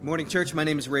Good morning, church. My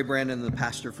name is Ray Brandon. I'm the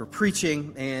pastor for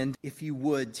preaching. And if you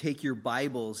would, take your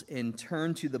Bibles and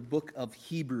turn to the book of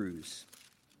Hebrews.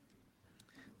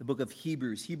 The book of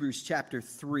Hebrews, Hebrews chapter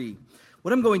 3.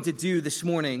 What I'm going to do this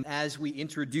morning as we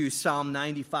introduce Psalm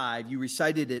 95, you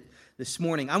recited it this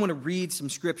morning. I want to read some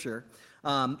scripture.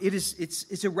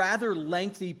 It's a rather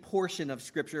lengthy portion of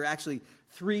scripture, actually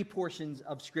 3 portions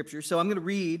of scripture. So I'm going to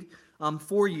read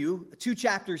for you 2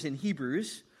 chapters in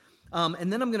Hebrews.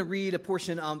 And then I'm going to read a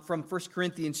portion from 1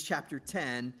 Corinthians chapter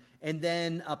 10, and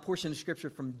then a portion of scripture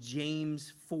from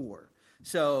James 4.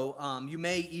 So you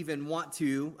may even want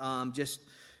to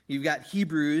you've got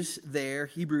Hebrews there,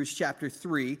 Hebrews chapter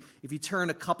 3. If you turn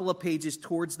a couple of pages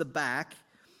towards the back,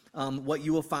 what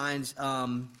you will find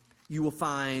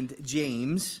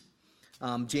James,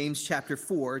 James chapter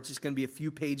 4. It's just going to be a few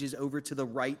pages over to the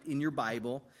right in your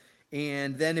Bible.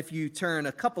 And then if you turn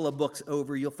a couple of books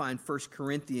over, you'll find 1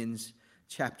 Corinthians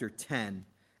chapter 10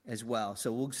 as well.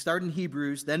 So we'll start in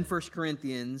Hebrews, then 1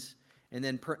 Corinthians, and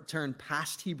then turn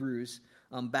past Hebrews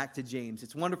back to James.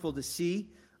 It's wonderful to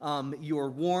see your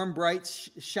warm, bright,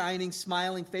 shining,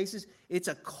 smiling faces. It's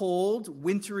a cold,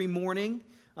 wintry morning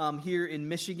here in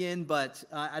Michigan, but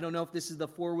I don't know if this is the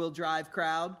four-wheel drive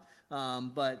crowd,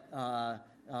 but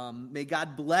may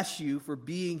God bless you for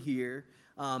being here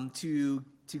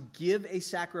to give a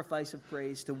sacrifice of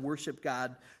praise, to worship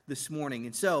God this morning.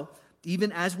 And so,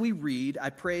 even as we read, I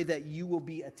pray that you will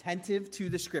be attentive to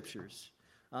the Scriptures,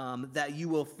 that you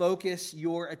will focus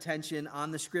your attention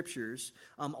on the Scriptures.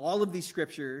 All of these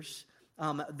Scriptures,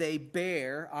 they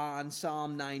bear on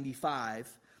Psalm 95.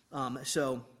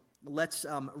 So, let's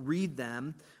read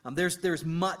them. There's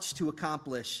much to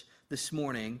accomplish this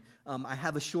morning. I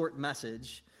have a short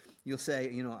message. You'll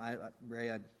say,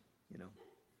 Ray,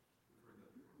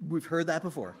 we've heard that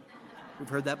before.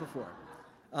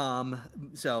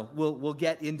 So we'll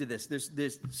get into this.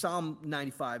 There's Psalm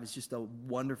 95 is just a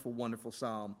wonderful, wonderful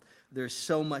psalm. There's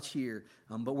so much here,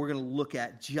 but we're going to look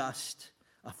at just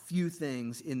a few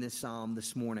things in this psalm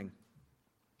this morning.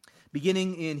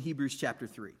 Beginning in Hebrews chapter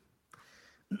 3.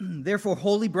 Therefore,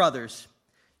 holy brothers,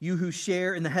 you who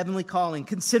share in the heavenly calling,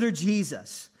 consider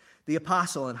Jesus, the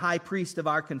apostle and high priest of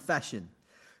our confession,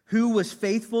 who was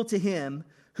faithful to him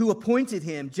who appointed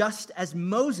him, just as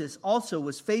Moses also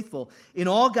was faithful in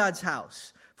all God's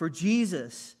house. For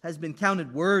Jesus has been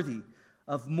counted worthy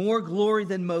of more glory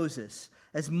than Moses,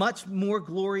 as much more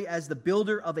glory as the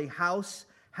builder of a house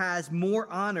has more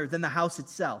honor than the house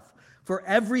itself. For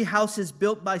every house is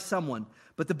built by someone,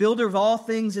 but the builder of all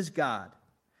things is God.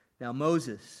 Now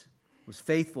Moses was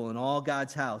faithful in all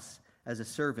God's house as a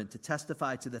servant to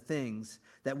testify to the things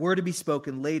that were to be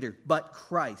spoken later, but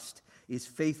Christ is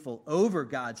faithful over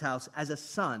God's house as a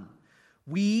son.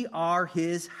 We are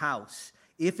his house,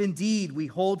 if indeed we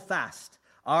hold fast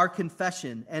our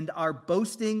confession and are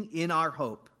boasting in our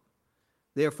hope.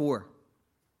 Therefore,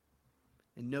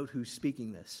 and note who's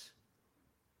speaking this.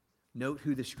 Note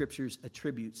who the scriptures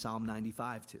attribute Psalm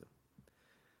 95 to.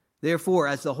 Therefore,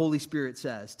 as the Holy Spirit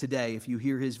says, today, if you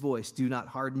hear his voice, do not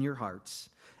harden your hearts,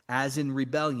 as in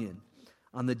rebellion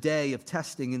on the day of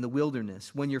testing in the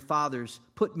wilderness, when your fathers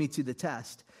put me to the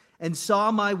test and saw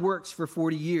my works for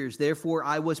 40 years. Therefore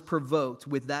I was provoked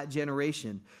with that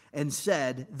generation and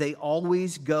said, they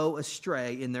always go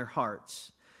astray in their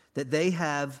hearts, that they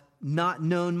have not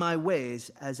known my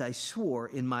ways, as I swore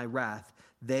in my wrath.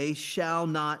 They shall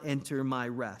not enter my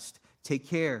rest. Take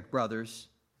care, brothers,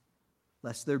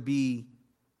 lest there be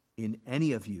in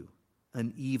any of you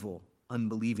an evil,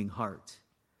 unbelieving heart,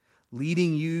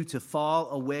 leading you to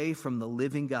fall away from the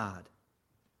living God.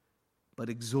 But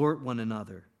exhort one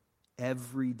another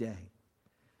every day,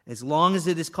 as long as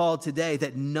it is called today,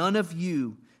 that none of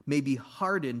you may be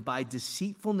hardened by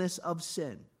deceitfulness of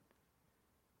sin.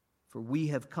 For we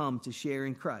have come to share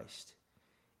in Christ,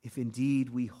 if indeed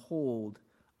we hold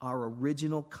our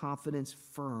original confidence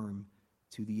firm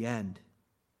to the end.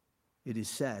 It is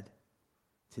said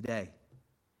today,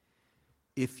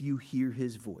 if you hear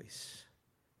his voice,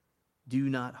 do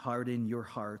not harden your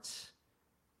hearts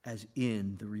as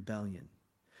in the rebellion.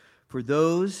 For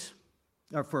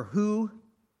who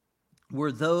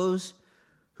were those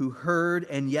who heard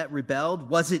and yet rebelled?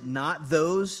 Was it not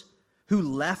those who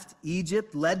left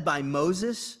Egypt, led by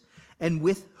Moses, and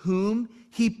with whom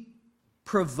he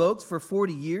provoked for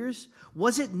 40 years?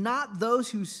 Was it not those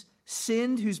who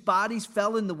sinned, whose bodies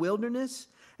fell in the wilderness,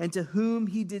 and to whom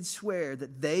he did swear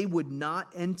that they would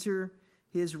not enter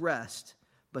his rest,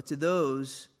 but to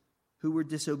those who were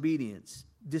disobedient.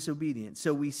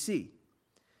 So we see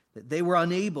that they were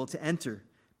unable to enter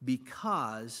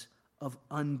because of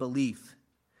unbelief.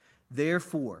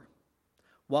 Therefore,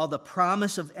 while the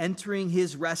promise of entering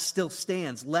his rest still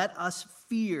stands, let us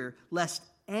fear lest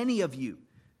any of you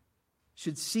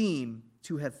should seem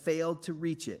to have failed to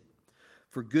reach it.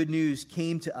 For good news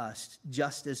came to us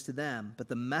just as to them, but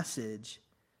the message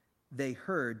they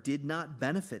heard did not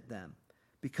benefit them,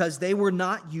 because they were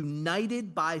not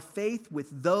united by faith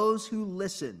with those who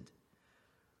listened.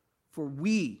 For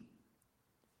we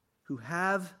who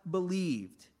have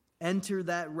believed enter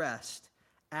that rest,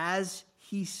 as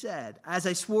he said, as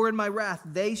I swore in my wrath,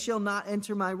 they shall not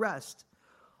enter my rest,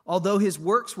 although his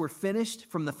works were finished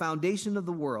from the foundation of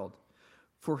the world.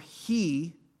 For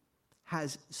he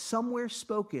has somewhere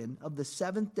spoken of the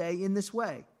seventh day in this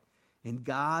way, and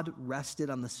God rested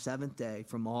on the seventh day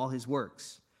from all his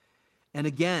works. And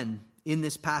again, in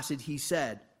this passage he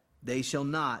said, they shall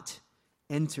not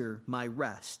enter my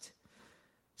rest.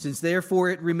 Since therefore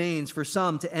it remains for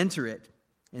some to enter it,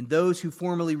 and those who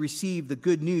formerly received the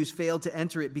good news failed to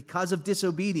enter it because of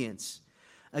disobedience,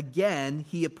 again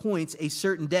he appoints a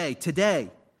certain day, today,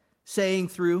 saying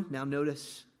through, now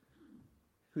notice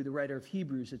who the writer of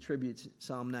Hebrews attributes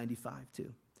Psalm 95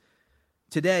 to.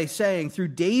 Today, saying through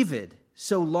David,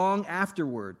 so long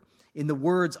afterward, in the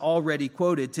words already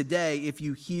quoted, today, if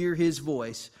you hear his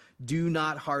voice, do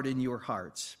not harden your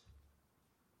hearts.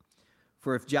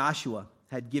 For if Joshua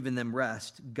had given them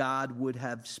rest, God would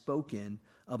have spoken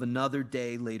of another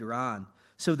day later on.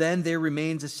 So then there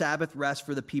remains a Sabbath rest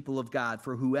for the people of God.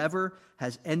 For whoever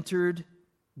has entered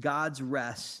God's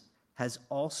rest has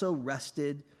also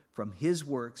rested from his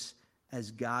works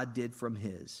as God did from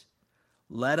his.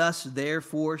 Let us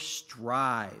therefore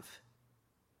strive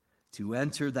to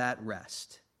enter that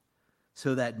rest,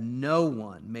 so that no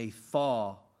one may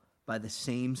fall by the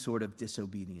same sort of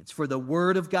disobedience. For the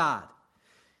word of God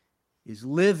is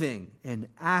living and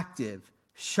active,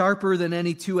 sharper than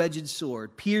any two-edged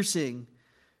sword, piercing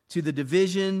to the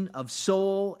division of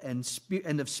soul and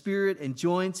of spirit and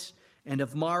joints and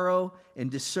of marrow, and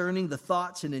discerning the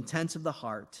thoughts and intents of the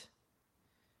heart.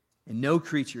 And no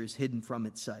creature is hidden from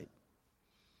its sight,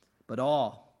 but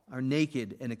all are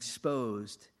naked and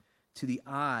exposed to the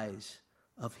eyes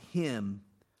of him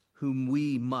whom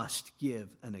we must give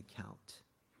an account.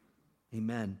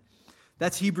 Amen.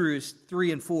 That's Hebrews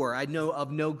 3 and 4. I know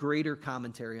of no greater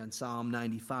commentary on Psalm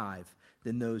 95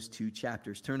 than those two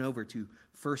chapters. Turn over to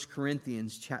 1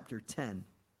 Corinthians chapter 10.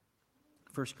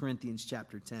 1 Corinthians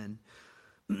chapter 10,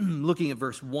 looking at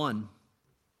verse 1.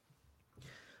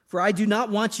 For I do not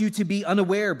want you to be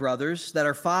unaware, brothers, that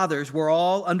our fathers were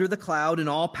all under the cloud, and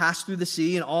all passed through the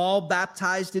sea, and all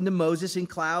baptized into Moses in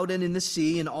cloud and in the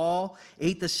sea, and all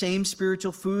ate the same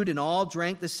spiritual food, and all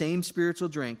drank the same spiritual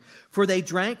drink. For they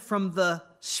drank from the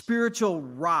spiritual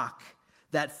rock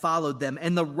that followed them,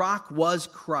 and the rock was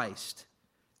Christ.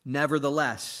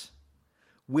 Nevertheless,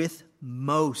 with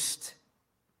most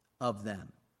of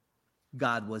them,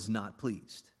 God was not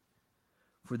pleased,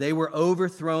 for they were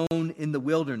overthrown in the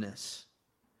wilderness.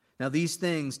 Now these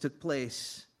things took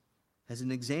place as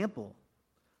an example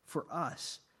for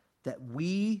us, that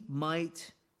we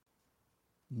might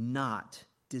not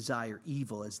desire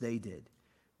evil as they did.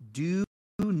 Do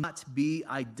not be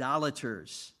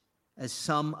idolaters, as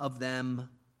some of them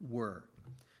were.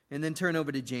 And then turn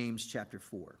over to James chapter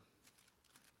 4.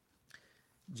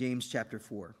 James chapter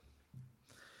 4.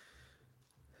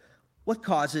 What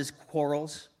causes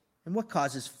quarrels and what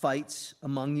causes fights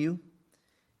among you?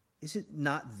 Is it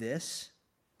not this,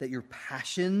 that your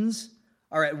passions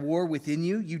are at war within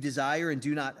you? You desire and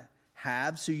do not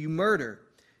have, so you murder.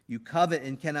 You covet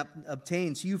and cannot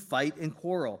obtain, so you fight and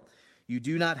quarrel. You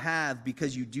do not have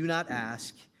because you do not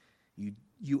ask.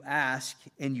 You ask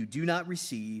and you do not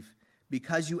receive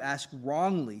because you ask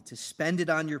wrongly to spend it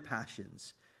on your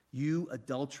passions. You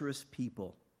adulterous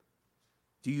people.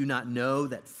 Do you not know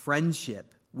that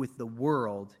friendship with the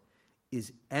world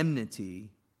is enmity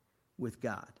with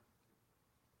God?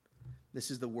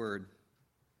 This is the word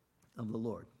of the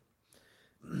Lord.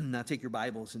 Now take your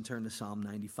Bibles and turn to Psalm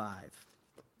 95.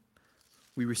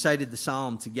 We recited the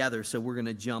psalm together, so we're going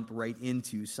to jump right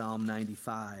into Psalm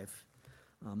 95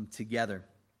 together.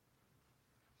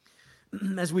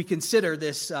 As we consider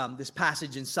this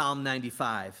passage in Psalm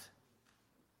 95,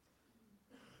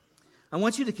 I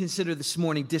want you to consider this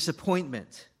morning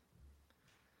disappointment.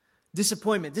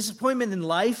 Disappointment in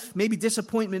life, maybe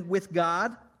disappointment with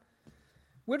God.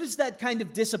 Where does that kind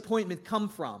of disappointment come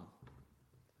from?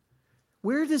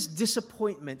 Where does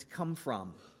disappointment come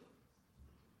from?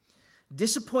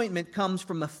 Disappointment comes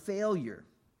from a failure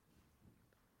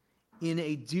in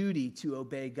a duty to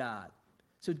obey God.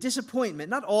 So disappointment,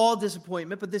 not all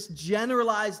disappointment, but this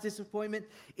generalized disappointment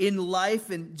in life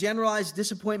and generalized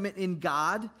disappointment in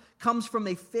God comes from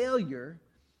a failure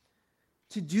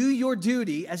to do your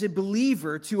duty as a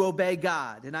believer to obey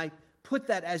God. And I put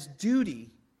that as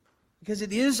duty because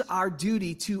it is our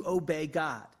duty to obey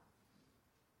God.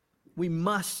 We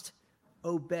must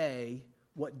obey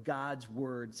what God's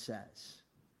word says.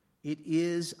 It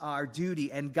is our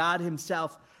duty, and God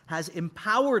himself has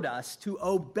empowered us to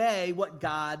obey what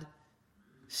God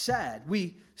said.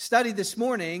 We studied this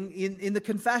morning in the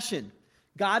confession.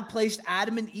 God placed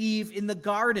Adam and Eve in the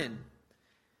garden.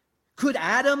 Could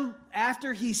Adam,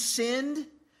 after he sinned,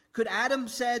 could Adam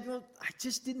said, well, I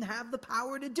just didn't have the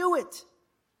power to do it?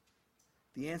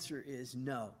 The answer is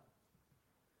no.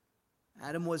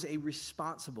 Adam was a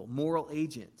responsible, moral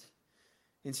agent.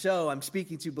 And so I'm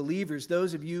speaking to believers,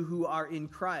 those of you who are in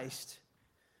Christ,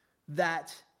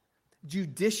 that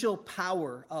judicial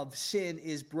power of sin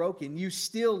is broken. You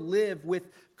still live with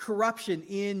corruption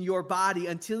in your body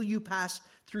until you pass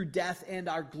through death and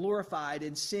are glorified,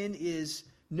 and sin is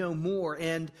no more.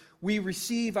 And we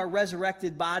receive our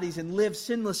resurrected bodies and live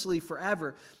sinlessly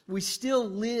forever. We still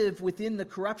live within the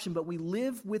corruption, but we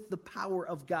live with the power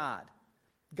of God.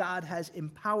 God has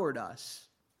empowered us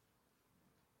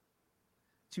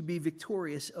to be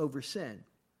victorious over sin.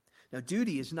 Now,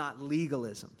 duty is not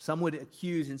legalism. Some would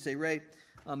accuse and say, Ray,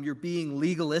 you're being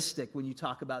legalistic when you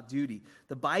talk about duty.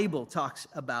 The Bible talks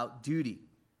about duty.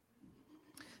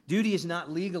 Duty is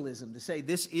not legalism, to say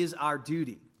this is our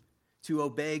duty, to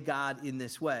obey God in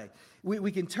this way.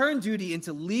 We can turn duty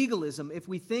into legalism if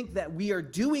we think that we are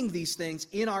doing these things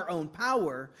in our own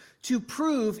power to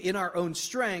prove in our own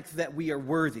strength that we are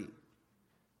worthy.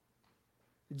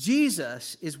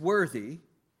 Jesus is worthy.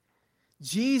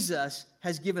 Jesus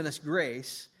has given us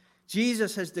grace.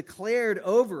 Jesus has declared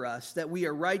over us that we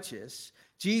are righteous.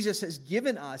 Jesus has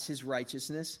given us his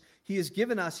righteousness. He has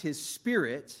given us his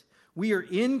Spirit. We are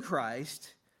in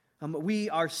Christ.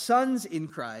 We are sons in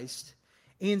Christ.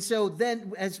 And so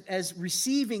then as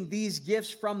receiving these gifts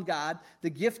from God, the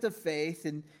gift of faith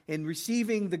and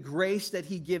receiving the grace that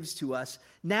he gives to us,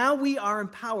 now we are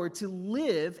empowered to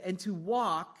live and to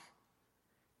walk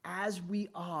as we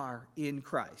are in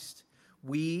Christ.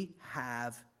 We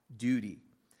have duty.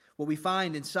 What we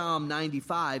find in Psalm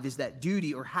 95 is that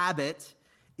duty or habit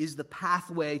is the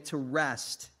pathway to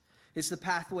rest. It's the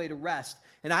pathway to rest.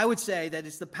 And I would say that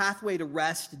it's the pathway to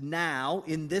rest now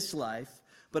in this life,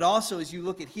 but also as you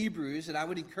look at Hebrews, and I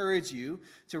would encourage you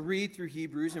to read through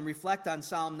Hebrews and reflect on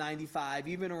Psalm 95,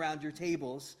 even around your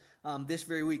tables this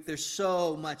very week. There's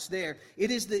so much there. It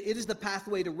is the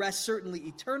pathway to rest, certainly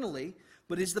eternally,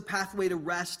 but it's the pathway to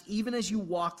rest even as you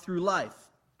walk through life.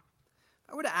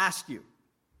 If I were to ask you,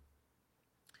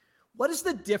 what is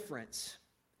the difference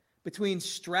between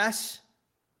stress,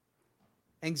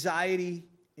 anxiety,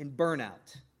 and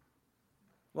burnout?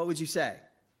 What would you say?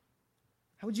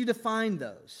 How would you define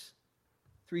those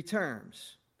 3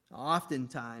 terms?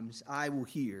 Oftentimes, I will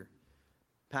hear,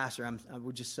 Pastor,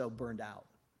 we're just so burned out.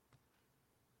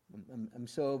 I'm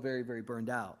so very, very burned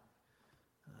out.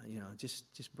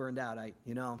 Just burned out. I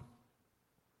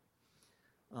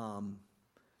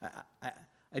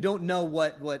don't know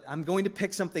what I'm going to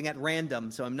pick something at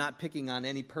random, so I'm not picking on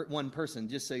any one person,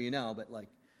 just so you know. But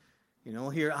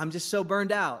here I'm just so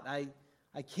burned out. I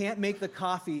can't make the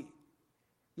coffee.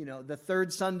 The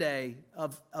third Sunday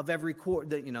of every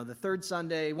quarter, the third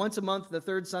Sunday, once a month, the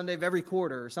third Sunday of every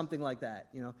quarter or something like that,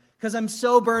 because I'm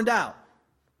so burned out,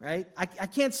 right? I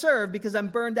can't serve because I'm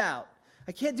burned out.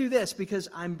 I can't do this because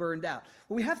I'm burned out.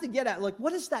 Well, we have to get at,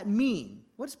 what does that mean?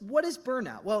 What is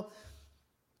burnout? Well,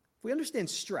 if we understand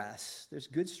stress, there's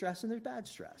good stress and there's bad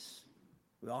stress.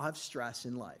 We all have stress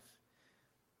in life.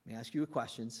 Let me ask you a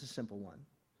question. It's a simple one.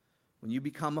 When you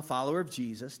become a follower of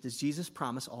Jesus, does Jesus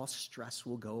promise all stress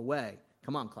will go away?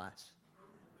 Come on, class.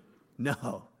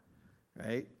 No,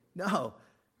 right? No.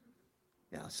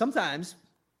 Now, sometimes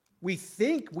we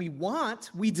think we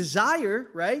desire,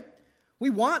 right? We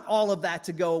want all of that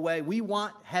to go away. We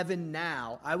want heaven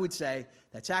now. I would say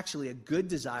that's actually a good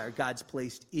desire God's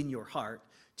placed in your heart,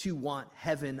 to want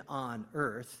heaven on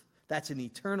earth. That's an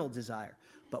eternal desire.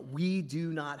 But we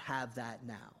do not have that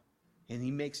now. And he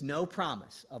makes no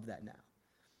promise of that now.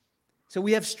 So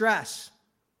we have stress.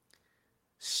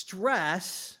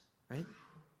 Stress, right,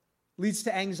 leads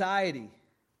to anxiety.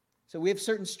 So we have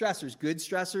certain stressors, good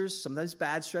stressors, sometimes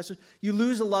bad stressors. You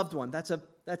lose a loved one. That's a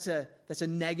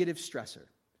negative stressor,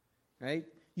 right?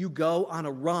 You go on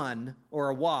a run or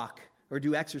a walk or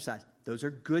do exercise. Those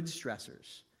are good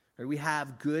stressors. Right? We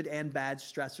have good and bad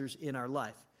stressors in our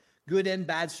life. Good and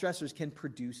bad stressors can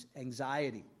produce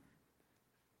anxiety.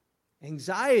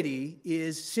 Anxiety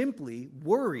is simply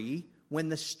worry when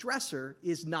the stressor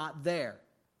is not there.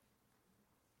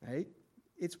 Right?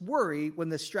 It's worry when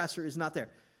the stressor is not there.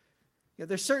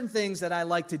 there's certain things that I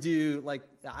like to do, like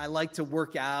I like to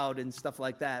work out and stuff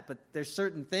like that, but there's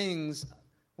certain things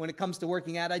when it comes to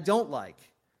working out I don't like.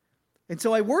 And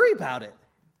so I worry about it.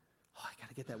 Oh, I got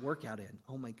to get that workout in.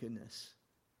 Oh, my goodness.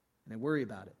 And I worry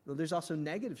about it. Well, there's also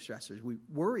negative stressors. We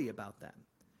worry about them.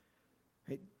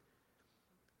 Right?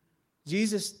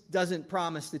 Jesus doesn't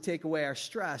promise to take away our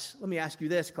stress. Let me ask you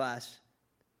this, class.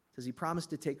 Does he promise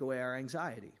to take away our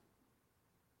anxiety?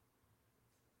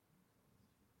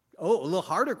 Oh, a little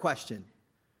harder question.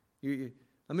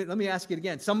 Let me ask it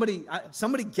again. Somebody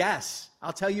guess.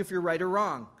 I'll tell you if you're right or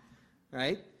wrong.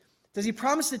 Right? Does he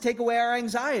promise to take away our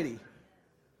anxiety?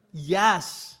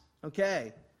 Yes.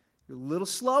 Okay. You're a little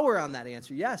slower on that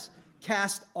answer. Yes.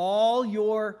 Cast all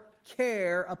your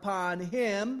care upon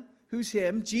him. Who's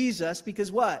him? Jesus.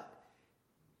 Because what?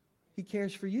 He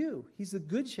cares for you. He's the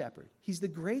good shepherd. He's the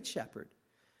great shepherd.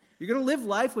 You're going to live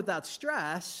life without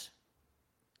stress.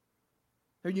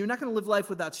 Or you're not going to live life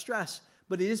without stress,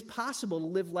 but it is possible to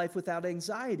live life without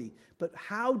anxiety. But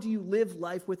how do you live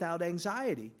life without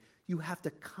anxiety? You have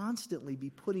to constantly be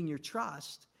putting your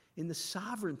trust in the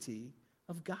sovereignty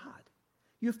of God.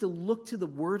 You have to look to the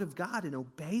Word of God and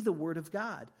obey the Word of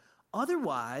God.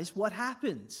 Otherwise, what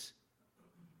happens?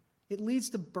 It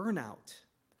leads to burnout.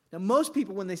 Now, most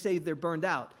people, when they say they're burned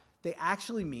out, they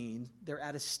actually mean they're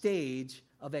at a stage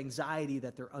of anxiety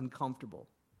that they're uncomfortable.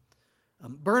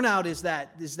 Burnout is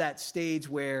that stage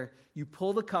where you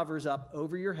pull the covers up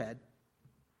over your head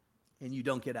and you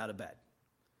don't get out of bed.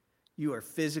 You are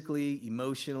physically,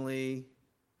 emotionally,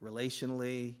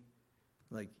 relationally,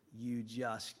 like you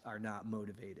just are not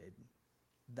motivated.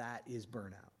 That is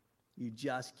burnout. You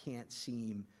just can't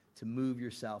seem to move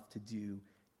yourself to do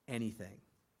anything.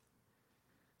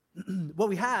 What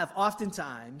we have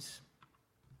oftentimes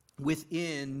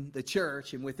within the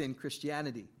church and within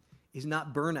Christianity is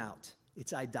not burnout,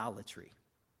 it's idolatry.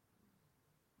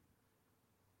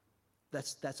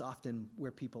 That's often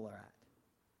where people are at.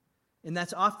 And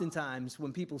that's oftentimes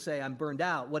when people say, I'm burned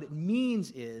out, what it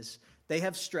means is they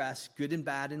have stress, good and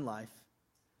bad in life.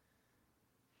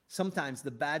 Sometimes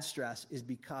the bad stress is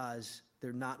because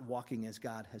they're not walking as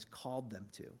God has called them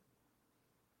to.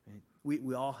 Right?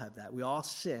 We all have that. We all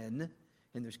sin,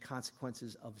 and there's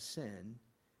consequences of sin,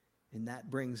 and that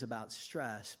brings about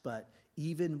stress. But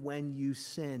even when you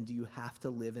sin, do you have to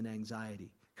live in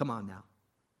anxiety? Come on now.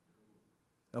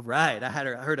 All right, I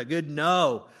heard a good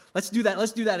no. Let's do that.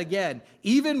 Let's do that again.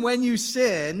 Even when you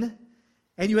sin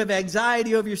and you have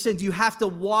anxiety over your sin, do you have to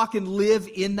walk and live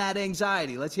in that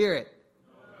anxiety? Let's hear it.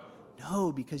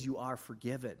 No, because you are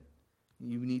forgiven.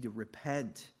 You need to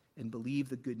repent and believe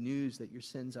the good news that your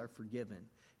sins are forgiven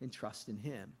and trust in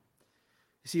him.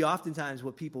 You see, oftentimes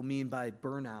what people mean by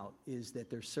burnout is that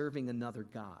they're serving another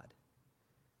god.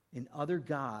 And other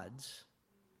gods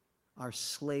are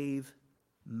slave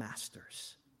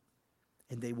masters.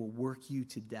 And they will work you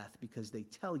to death because they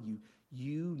tell you,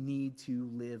 you need to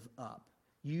live up.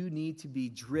 You need to be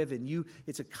driven.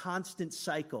 It's a constant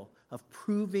cycle of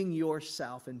proving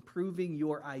yourself and proving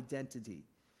your identity.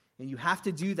 And you have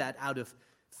to do that out of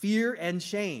fear and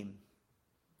shame,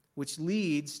 which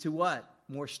leads to what?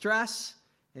 More stress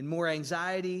and more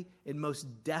anxiety and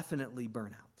most definitely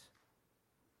burnout.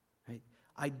 Right?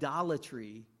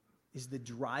 Idolatry is the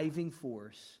driving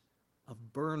force of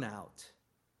burnout.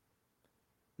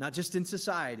 Not just in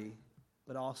society,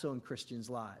 but also in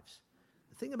Christians' lives.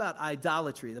 The thing about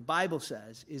idolatry, the Bible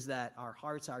says, is that our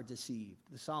hearts are deceived.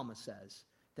 The psalmist says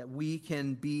that we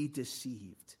can be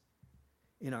deceived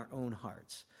in our own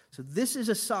hearts. So this is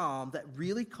a psalm that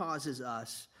really causes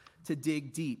us to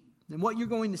dig deep. And what you're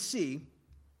going to see,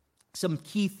 some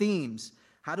key themes.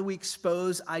 How do we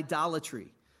expose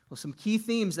idolatry? Well, some key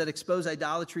themes that expose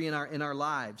idolatry in our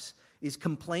lives is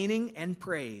complaining and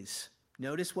praise.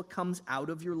 Notice what comes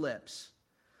out of your lips.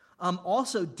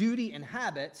 Also, duty and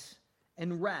habits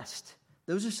and rest.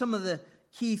 Those are some of the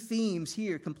key themes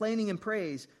here. Complaining and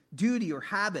praise, duty or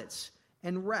habits,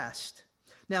 and rest.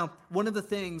 Now, one of the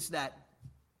things that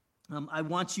I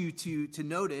want you to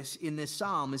notice in this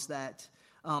psalm is that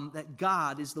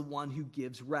God is the one who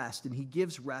gives rest, and he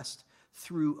gives rest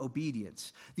through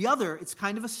obedience. The other, it's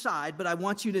kind of a side, but I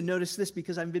want you to notice this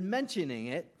because I've been mentioning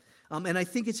it, and I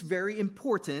think it's very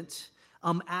important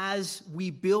as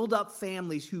we build up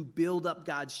families who build up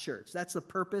God's church. That's the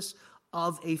purpose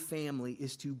of a family,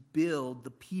 is to build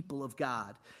the people of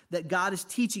God. That God is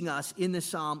teaching us in this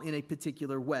psalm in a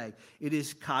particular way. It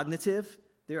is cognitive.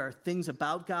 There are things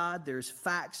about God. There's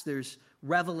facts. There's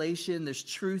revelation. There's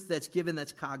truth that's given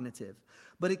that's cognitive.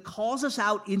 But it calls us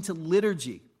out into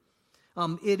liturgy.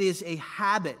 It is a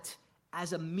habit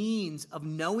as a means of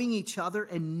knowing each other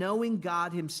and knowing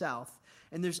God himself.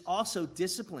 And there's also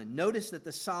discipline. Notice that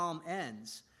the psalm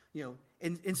ends,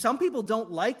 and some people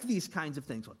don't like these kinds of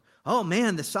things. Oh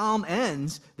man, the psalm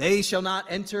ends, they shall not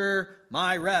enter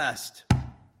my rest.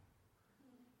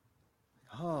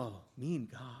 Oh, mean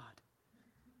God.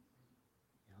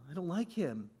 I don't like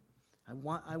him.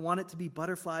 I want it to be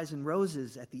butterflies and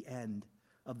roses at the end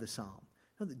of the psalm.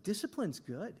 No, the discipline's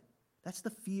good. That's the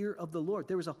fear of the Lord.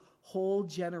 There was a whole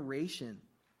generation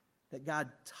that God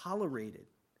tolerated.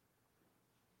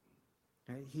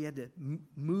 Right? He had to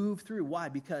move through. Why?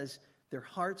 Because their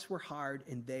hearts were hard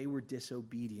and they were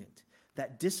disobedient.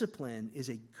 That discipline is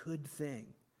a good thing.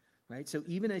 Right? So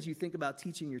even as you think about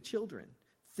teaching your children,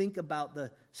 think about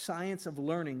the science of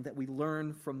learning that we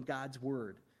learn from God's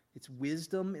word. It's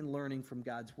wisdom in learning from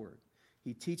God's word.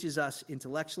 He teaches us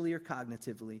intellectually or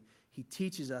cognitively. He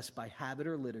teaches us by habit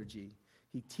or liturgy.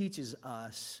 He teaches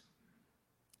us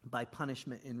by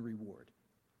punishment and reward.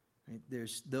 Right?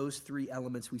 There's those three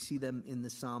elements. We see them in the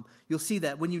psalm. You'll see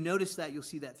that. When you notice that, you'll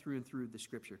see that through and through the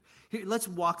scripture. Here, let's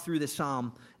walk through the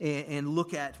psalm and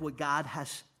look at what God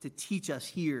has to teach us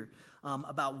here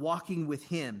about walking with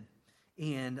him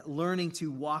and learning to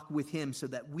walk with him so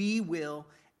that we will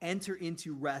enter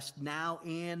into rest now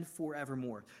and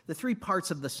forevermore. The three parts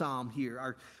of the psalm here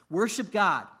are worship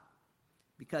God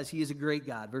because he is a great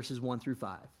God, verses 1 through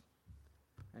 5.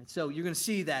 And so you're going to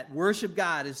see that worship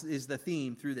God is the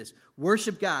theme through this.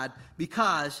 Worship God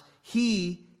because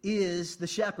he is the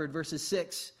shepherd, verses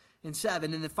 6 and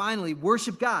 7. And then finally,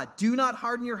 worship God. Do not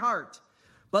harden your heart,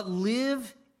 but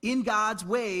live in God's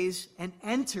ways and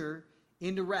enter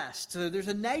into rest. So there's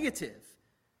a negative.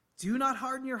 Do not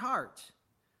harden your heart,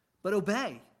 but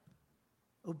obey.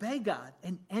 Obey God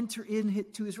and enter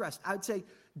into his rest. I would say,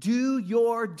 do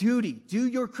your duty. Do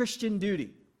your Christian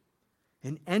duty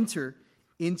and enter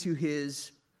into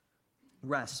his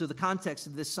rest. So the context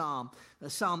of this psalm,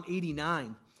 Psalm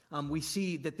 89, we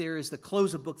see that there is the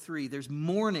close of book 3. There's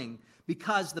mourning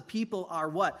because the people are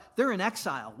what? They're in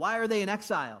exile. Why are they in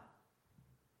exile?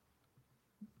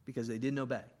 Because they didn't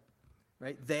obey.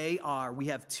 Right? We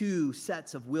have two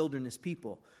sets of wilderness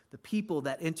people. The people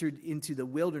that entered into the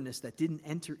wilderness that didn't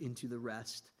enter into the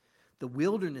rest. The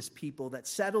wilderness people that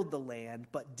settled the land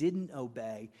but didn't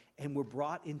obey and were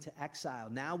brought into exile.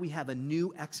 Now we have a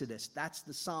new exodus. That's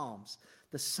the Psalms.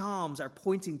 The Psalms are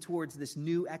pointing towards this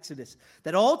new exodus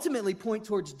that ultimately point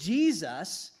towards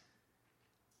Jesus,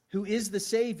 who is the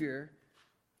Savior,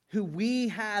 who we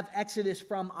have exodus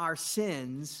from our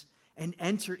sins and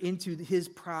enter into his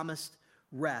promised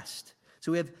rest.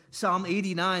 So we have Psalm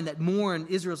 89 that mourn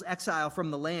Israel's exile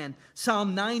from the land.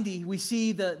 Psalm 90, we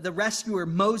see the rescuer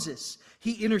Moses.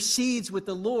 He intercedes with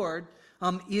the Lord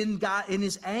in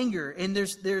his anger. And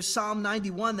there's Psalm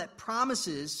 91 that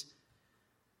promises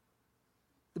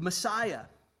the Messiah,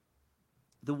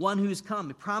 the one who's come.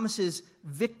 It promises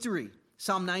victory.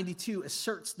 Psalm 92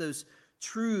 asserts those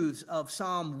truths of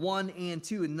Psalm 1 and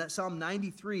 2. And that Psalm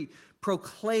 93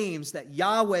 proclaims that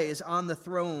Yahweh is on the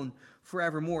throne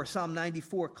forevermore. Psalm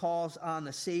 94 calls on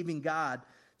the saving God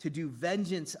to do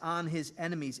vengeance on his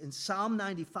enemies. And Psalm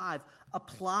 95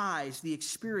 applies the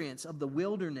experience of the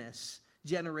wilderness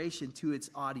generation to its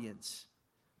audience.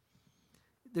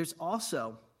 There's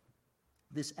also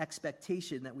this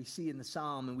expectation that we see in the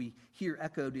Psalm and we hear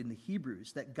echoed in the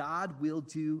Hebrews that God will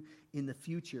do in the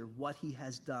future what he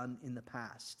has done in the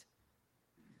past.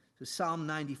 So Psalm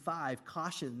 95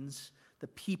 cautions the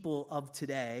people of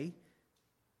today,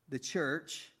 the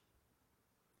church,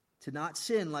 to not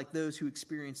sin like those who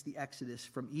experienced the exodus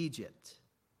from Egypt.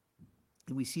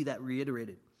 And we see that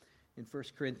reiterated in 1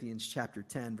 Corinthians chapter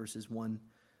 10, verses 1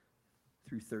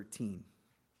 through 13.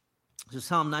 So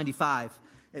Psalm 95,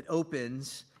 it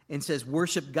opens and says,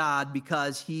 worship God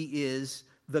because he is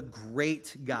the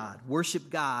great God. Worship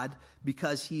God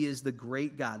because he is the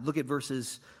great God. Look at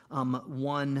verses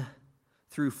 1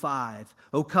 through 5.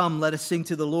 Oh, come, let us sing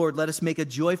to the Lord. Let us make a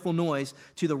joyful noise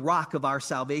to the rock of our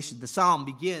salvation. The psalm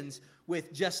begins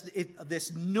with just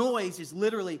this noise is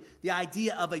literally the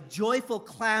idea of a joyful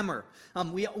clamor.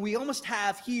 We almost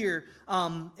have here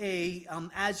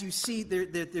as you see,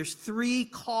 there's three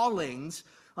callings.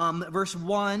 Verse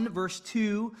 1, verse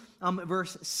 2,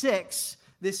 verse 6.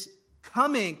 This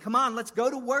coming, come on, let's go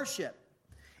to worship.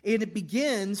 And it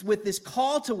begins with this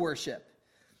call to worship.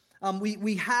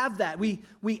 We have that. We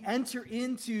enter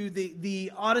into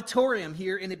the auditorium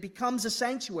here, and it becomes a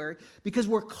sanctuary because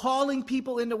we're calling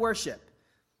people into worship,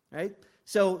 right?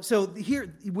 So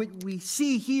here we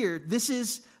see here, this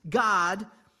is God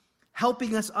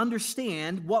helping us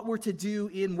understand what we're to do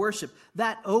in worship.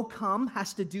 That "O come"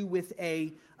 has to do with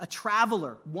a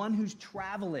traveler, one who's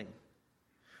traveling.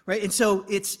 right? And so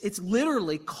it's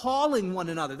literally calling one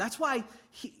another. That's why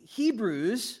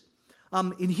Hebrews,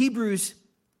 in Hebrews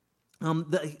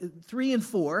the 3 and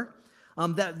 4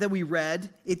 that we read,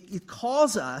 it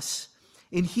calls us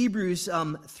in Hebrews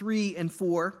 3 and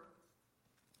 4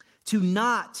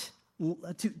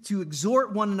 to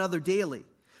exhort one another daily,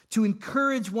 to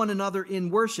encourage one another in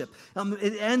worship.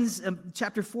 It ends,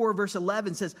 chapter 4, verse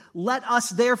 11 says, "Let us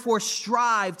therefore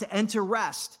strive to enter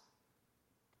rest."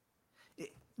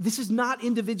 This is not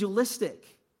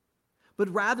individualistic, but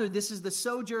rather this is the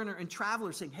sojourner and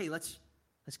traveler saying, hey, let's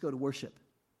go to worship.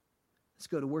 Let's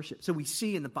go to worship. So we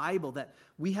see in the Bible that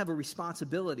we have a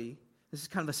responsibility. This is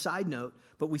kind of a side note,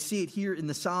 but we see it here in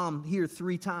the Psalm here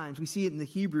 3 times. We see it in the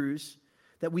Hebrews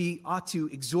that we ought to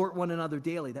exhort one another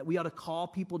daily, that we ought to call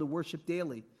people to worship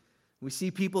daily. We see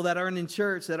people that aren't in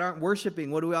church, that aren't worshiping.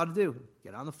 What do we ought to do?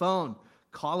 Get on the phone,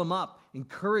 call them up,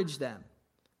 encourage them.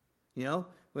 You know,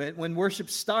 when worship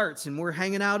starts and we're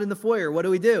hanging out in the foyer, what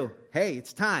do? Hey,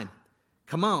 it's time.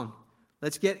 Come on,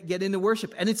 let's get into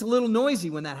worship. And it's a little noisy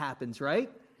when that happens, right?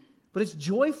 But it's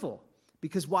joyful.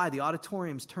 Because why? The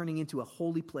auditorium's turning into a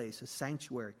holy place, a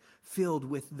sanctuary, filled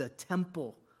with the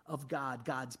temple of God,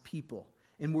 God's people.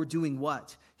 And we're doing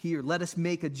what? Here, let us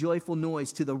make a joyful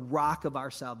noise to the rock of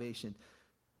our salvation.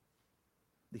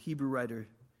 The Hebrew writer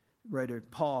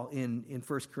Paul in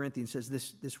 1 Corinthians says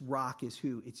this rock is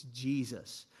who? It's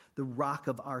Jesus, the rock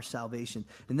of our salvation.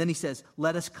 And then he says,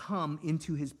 let us come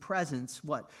into his presence,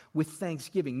 what? With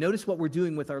thanksgiving. Notice what we're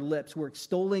doing with our lips. We're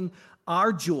extolling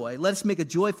our joy. Let us make a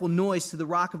joyful noise to the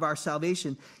rock of our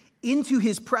salvation, into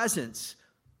his presence.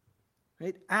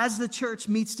 Right? As the church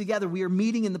meets together, we are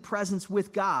meeting in the presence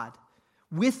with God.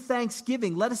 With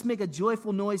thanksgiving, let us make a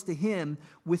joyful noise to him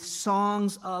with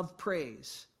songs of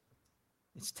praise.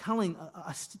 It's telling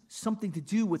us something to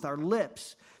do with our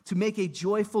lips, to make a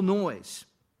joyful noise.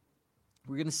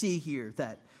 We're going to see here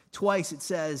that twice it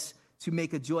says to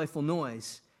make a joyful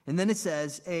noise. And then it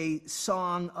says a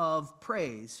song of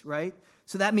praise, right?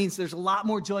 So that means there's a lot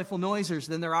more joyful noisers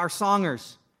than there are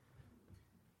songers.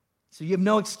 So you have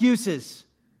no excuses.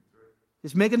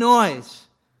 Just make a noise.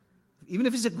 Even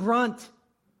if it's a grunt,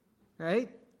 right?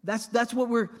 That's what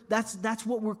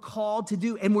we're called to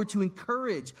do, and we're to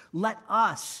encourage. Let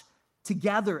us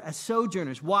together as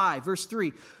sojourners. Why? Verse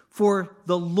 3, for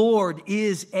the Lord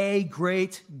is a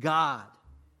great God.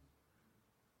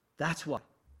 That's why.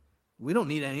 We don't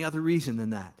need any other reason than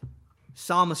that.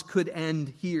 Psalmist could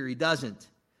end here. He doesn't.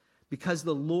 Because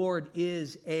the Lord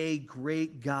is a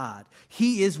great God.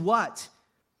 He is what?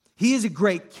 He is a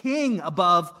great king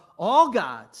above all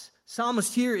gods.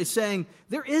 Psalmist here is saying,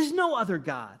 there is no other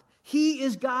God. He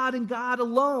is God and God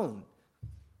alone.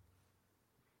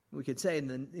 We could say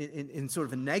in sort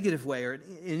of a negative way or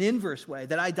an inverse way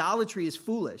that idolatry is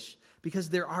foolish because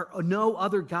there are no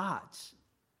other gods.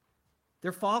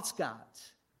 They're false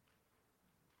gods.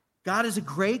 God is a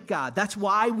great God. That's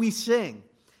why we sing.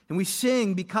 And we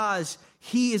sing because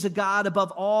he is a God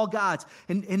above all gods.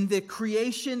 And the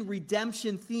creation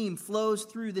redemption theme flows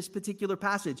through this particular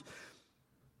passage.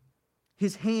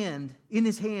 In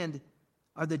his hand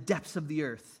are the depths of the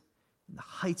earth, and the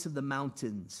heights of the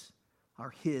mountains are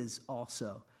his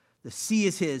also. The sea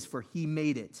is his, for he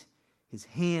made it. His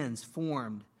hands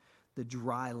formed the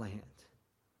dry land.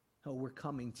 Oh, we're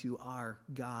coming to our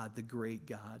God, the great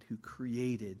God who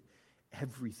created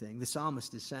everything. The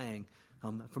psalmist is saying,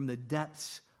 from the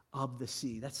depths of the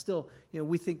sea. That's still,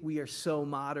 we think we are so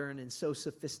modern and so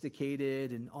sophisticated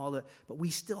and all that, but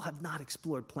we still have not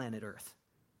explored planet Earth.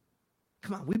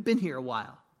 Come on, we've been here a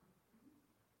while.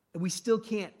 And we still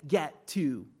can't get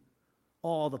to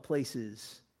all the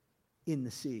places in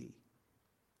the sea.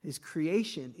 His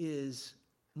creation is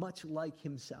much like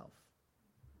himself.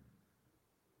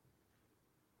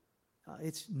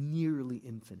 It's nearly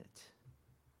infinite.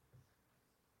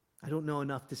 I don't know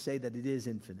enough to say that it is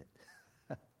infinite.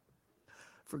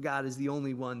 For God is the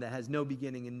only one that has no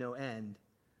beginning and no end.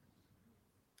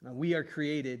 We are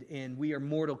created and we are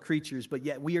mortal creatures, but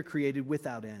yet we are created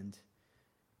without end.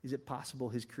 Is it possible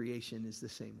his creation is the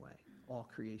same way? All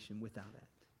creation without end?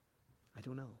 I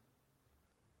don't know.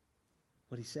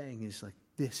 What he's saying is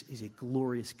this is a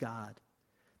glorious God,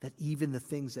 that even the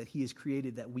things that he has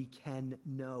created that we can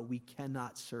know, we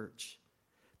cannot search.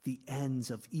 The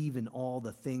ends of even all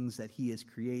the things that he has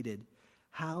created.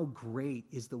 How great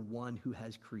is the one who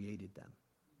has created them?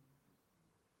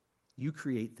 You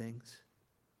create things.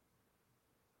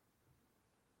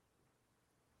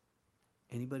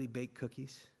 Anybody bake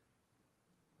cookies?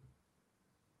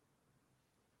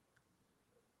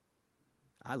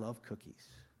 I love cookies.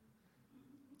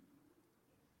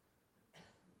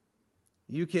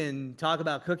 You can talk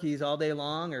about cookies all day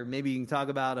long, or maybe you can talk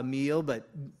about a meal, but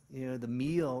the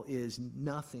meal is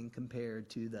nothing compared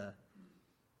to the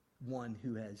one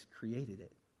who has created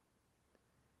it.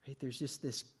 Right? There's just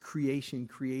this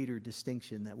creator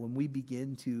distinction that when we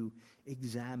begin to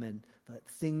examine the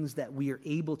things that we are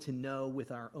able to know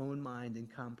with our own mind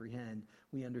and comprehend,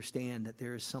 we understand that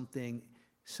there is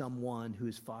someone who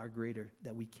is far greater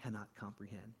that we cannot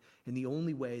comprehend. And the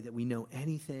only way that we know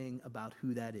anything about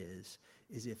who that is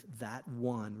if that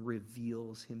one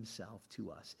reveals himself to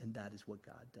us. And that is what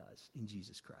God does in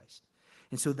Jesus Christ.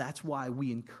 And so that's why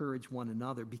we encourage one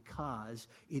another, because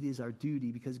it is our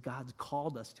duty, because God's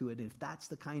called us to it. And if that's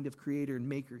the kind of creator and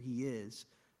maker he is,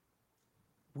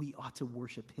 we ought to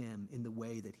worship him in the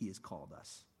way that he has called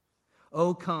us.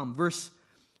 Oh, come. Verse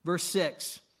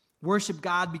 6. Worship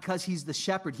God because he's the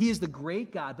shepherd. He is the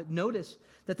great God. But notice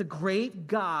that the great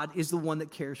God is the one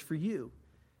that cares for you.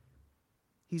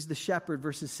 He's the shepherd,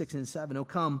 verses 6 and 7. Oh,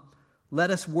 come,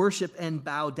 let us worship and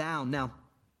bow down. Now,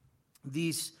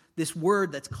 this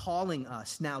word that's calling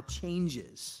us now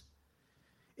changes.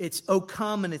 It's, oh,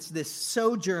 come, and it's this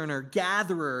sojourner,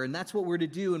 gatherer, and that's what we're to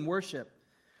do in worship.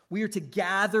 We are to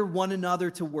gather one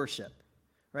another to worship,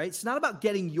 right? It's not about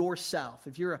getting yourself.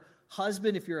 If you're a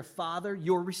husband, if you're a father,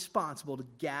 you're responsible to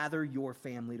gather your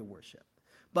family to worship.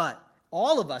 But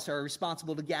all of us are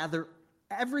responsible to gather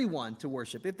everyone to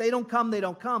worship. If they don't come, they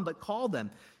don't come, but call them.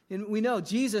 And we know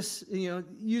Jesus,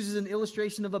 uses an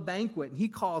illustration of a banquet, and he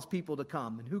calls people to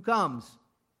come. And who comes?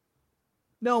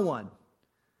 No one.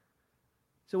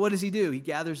 So what does he do? He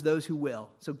gathers those who will.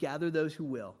 So gather those who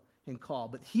will and call.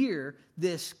 But here,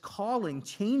 this calling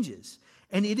changes.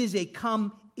 And it is a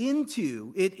come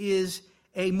into. It is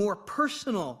a more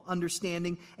personal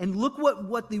understanding. And look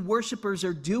what the worshipers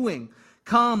are doing.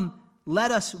 Come,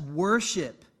 let us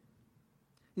worship.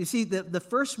 You see, the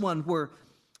first one were,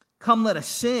 come, let us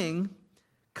sing.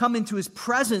 Come into his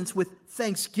presence with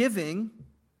thanksgiving.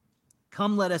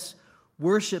 Come, let us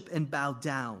worship and bow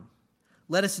down.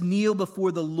 Let us kneel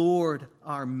before the Lord,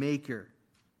 our Maker.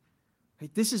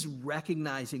 Right? This is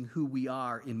recognizing who we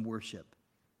are in worship.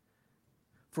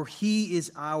 For he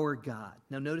is our God.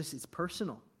 Now notice it's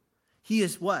personal. He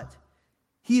is what?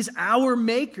 He is our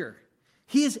Maker.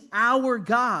 He is our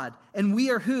God. And we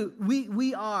are who?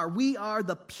 We are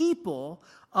the people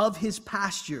of his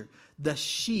pasture, the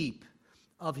sheep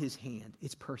of his hand.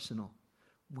 It's personal.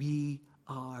 We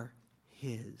are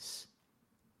his.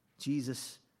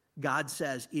 God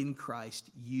says in Christ,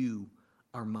 you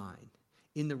are mine.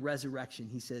 In the resurrection,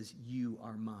 he says, you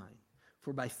are mine.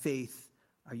 For by faith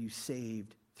are you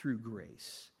saved through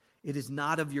grace. It is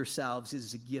not of yourselves, it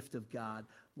is a gift of God,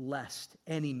 lest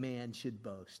any man should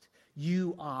boast.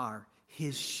 You are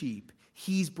his sheep.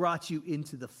 He's brought you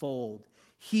into the fold.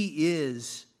 He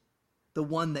is the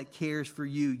one that cares for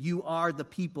you. You are the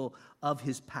people of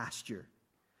his pasture.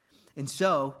 And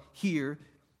so here,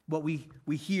 what we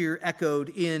hear echoed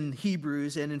in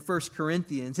Hebrews and in 1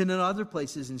 Corinthians and in other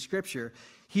places in Scripture,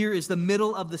 here is the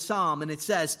middle of the psalm, and it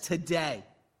says, today.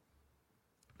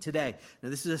 Today. Now,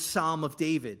 this is a psalm of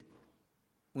David.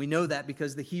 We know that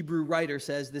because the Hebrew writer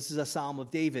says this is a psalm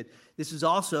of David. This is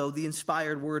also the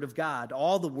inspired word of God.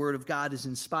 All the word of God is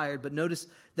inspired, but notice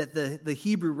that the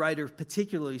Hebrew writer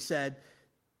particularly said,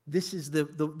 this is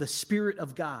the Spirit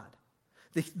of God.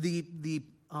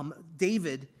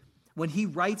 David, when he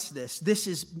writes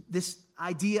this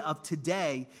idea of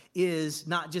today is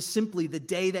not just simply the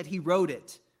day that he wrote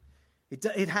it.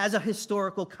 It has a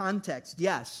historical context,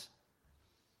 yes.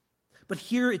 But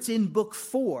here it's in book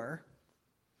 4,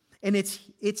 and it's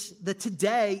the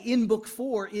today in book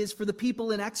 4 is for the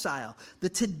people in exile. The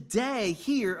today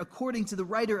here, according to the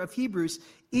writer of Hebrews,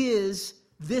 is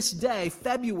this day,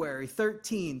 February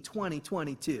 13,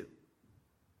 2022.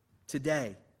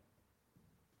 Today.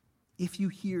 If you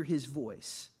hear his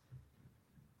voice,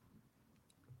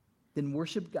 then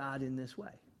worship God in this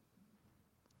way.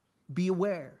 Be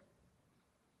aware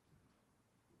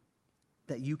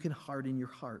that you can harden your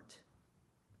heart.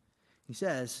 He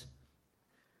says,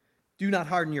 do not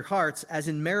harden your hearts as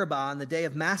in Meribah on the day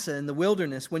of Massah in the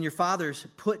wilderness, when your fathers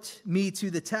put me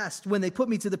to the test, when they put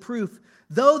me to the proof,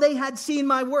 though they had seen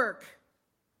my work.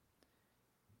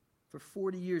 For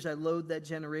 40 years I loathed that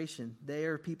generation. They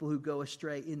are people who go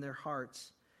astray in their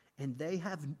hearts, and they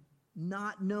have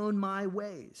not known my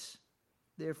ways.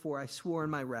 Therefore I swore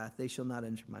in my wrath, they shall not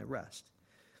enter my rest.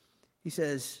 He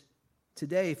says,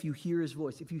 today, if you hear his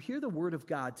voice, if you hear the word of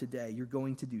God today, you're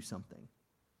going to do something.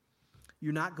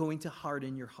 You're not going to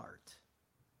harden your heart.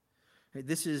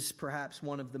 This is perhaps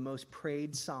one of the most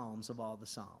prayed psalms of all the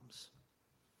psalms.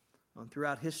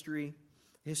 Throughout history,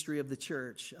 history of the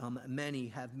church, many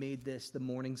have made this the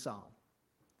morning psalm.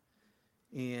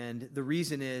 And the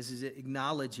reason is it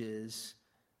acknowledges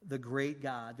the great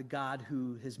God, the God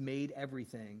who has made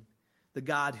everything, the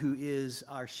God who is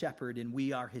our shepherd and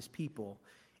we are his people,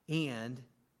 and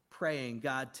praying,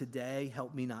 God, today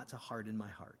help me not to harden my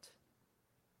heart.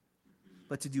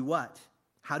 But to do what?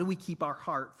 How do we keep our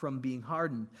heart from being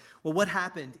hardened? Well, what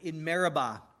happened in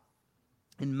Meribah,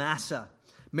 in Massa?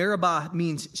 Meribah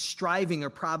means striving or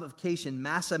provocation.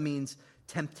 Massa means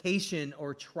temptation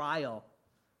or trial.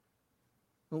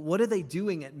 Well, what are they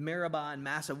doing at Meribah and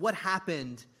Massa? What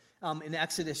happened in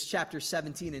Exodus chapter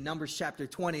 17 and Numbers chapter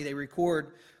 20? They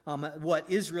record what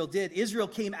Israel did. Israel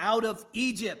came out of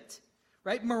Egypt,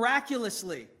 right?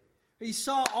 Miraculously. You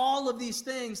saw all of these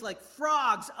things like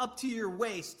frogs up to your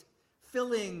waist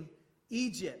filling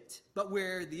Egypt. But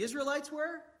where the Israelites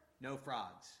were, no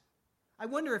frogs. I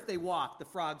wonder if they walked, the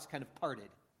frogs kind of parted.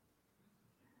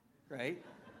 Right?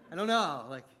 I don't know.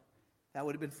 Like, that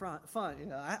would have been fun. You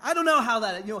know, I don't know how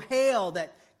that, hail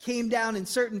that came down in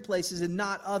certain places and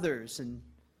not others. And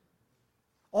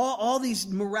all these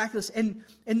miraculous, and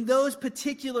those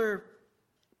particular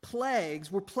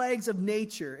plagues were plagues of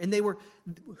nature. And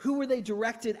who were they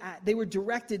directed at? They were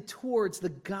directed towards the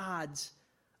gods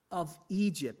of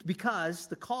Egypt, because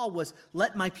the call was,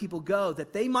 let my people go,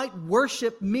 that they might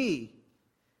worship me.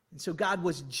 And so God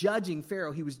was judging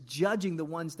Pharaoh. He was judging the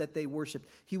ones that they worshiped.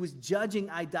 He was judging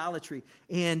idolatry.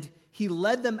 And he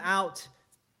led them out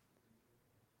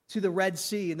to the Red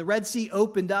Sea. And the Red Sea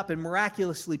opened up and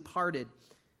miraculously parted.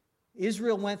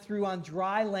 Israel went through on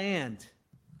dry land.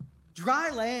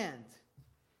 Dry land.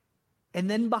 And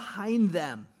then behind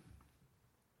them,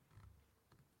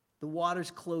 the waters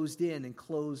closed in and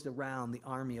closed around the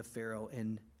army of Pharaoh,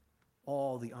 and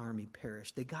all the army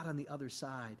perished. They got on the other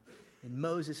side. And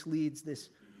Moses leads this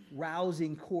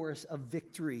rousing chorus of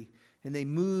victory, and they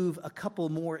move a couple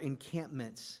more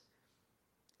encampments.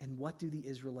 And what do the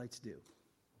Israelites do?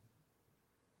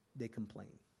 They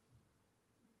complain.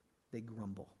 They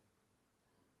grumble.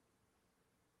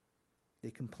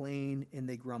 They complain and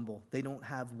they grumble. They don't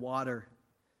have water.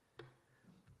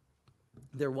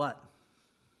 They're what?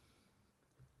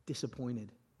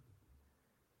 Disappointed.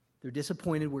 They're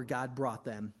disappointed where God brought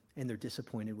them, and they're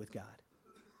disappointed with God.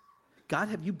 God,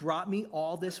 have you brought me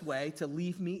all this way to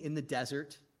leave me in the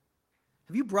desert?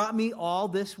 Have you brought me all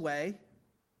this way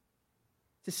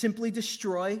to simply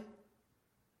destroy?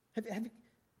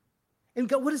 And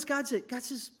God, what does God say? God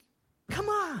says, come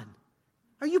on.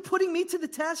 Are you putting me to the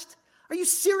test? Are you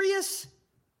serious?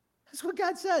 That's what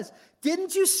God says.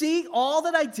 Didn't you see all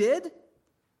that I did?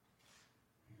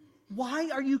 Why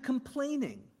are you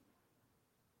complaining?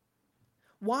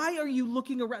 Why are you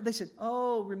looking around? They said,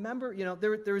 oh, remember,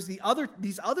 there was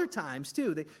these other times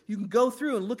too. You can go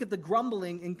through and look at the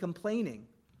grumbling and complaining.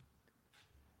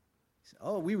 Said,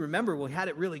 oh, we remember we had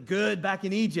it really good back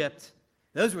in Egypt.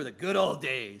 Those were the good old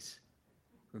days.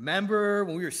 Remember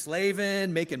when we were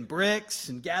slaving, making bricks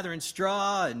and gathering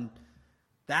straw, and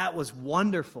that was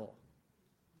wonderful.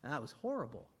 That was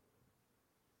horrible.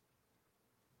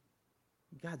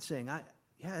 God's saying,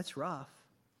 yeah, it's rough.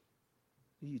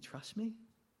 Do you trust me?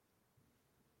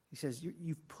 He says,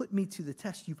 you've put me to the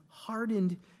test. You've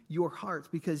hardened your hearts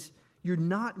because you're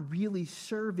not really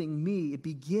serving me. It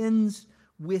begins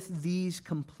with these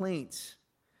complaints.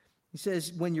 He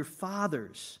says, when your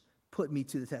fathers put me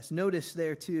to the test. Notice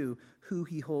there, too, who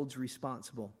he holds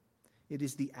responsible. It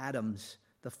is the Adams,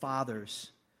 the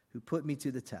fathers, who put me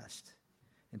to the test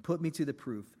and put me to the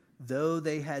proof, though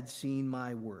they had seen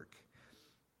my work.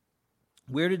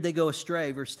 Where did they go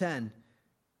astray? Verse 10.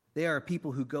 They are a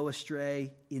people who go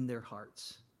astray in their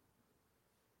hearts.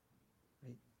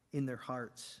 Right? In their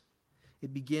hearts.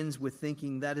 It begins with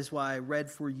thinking. That is why I read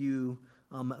for you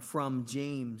from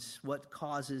James. What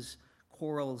causes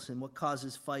quarrels and what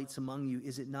causes fights among you?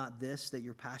 Is it not this, that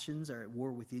your passions are at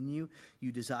war within you?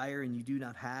 You desire and you do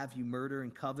not have. You murder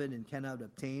and covet and cannot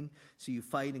obtain. So you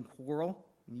fight and quarrel.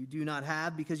 And you do not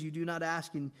have because you do not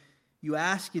ask. And you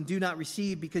ask and do not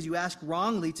receive because you ask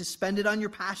wrongly to spend it on your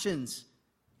passions.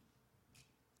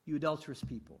 You adulterous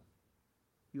people.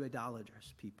 You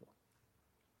idolatrous people.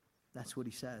 That's what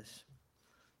he says.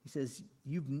 He says,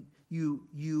 you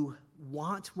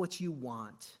want what you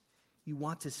want. You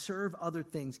want to serve other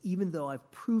things, even though I've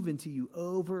proven to you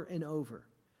over and over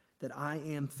that I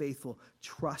am faithful.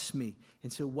 Trust me.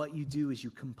 And so what you do is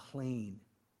you complain.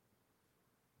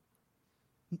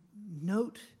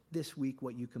 Note this week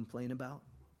what you complain about.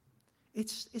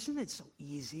 Isn't it so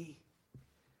easy?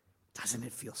 Doesn't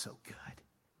it feel so good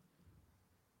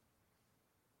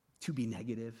to be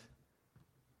negative?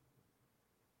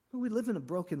 We live in a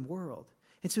broken world.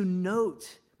 And so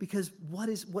note, because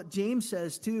what James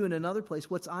says too in another place,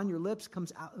 what's on your lips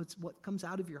comes out, it's what comes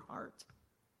out of your heart.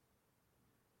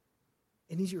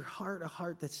 And is your heart a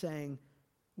heart that's saying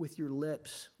with your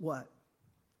lips, what?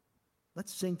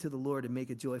 Let's sing to the Lord and make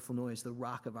a joyful noise, the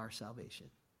rock of our salvation.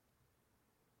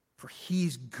 For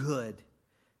he's good.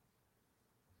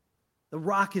 The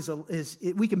rock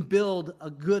we can build a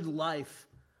good life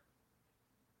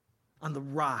on the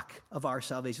rock of our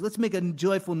salvation. Let's make a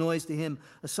joyful noise to him,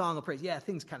 a song of praise. Yeah,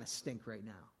 things kind of stink right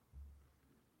now.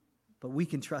 But we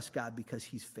can trust God because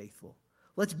he's faithful.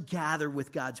 Let's gather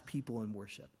with God's people in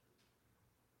worship.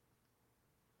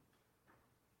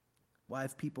 Why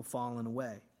have people fallen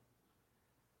away?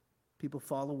 People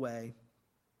fall away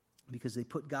because they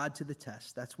put God to the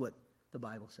test. That's what the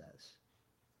Bible says.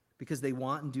 Because they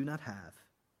want and do not have.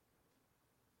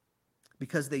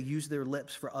 Because they use their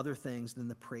lips for other things than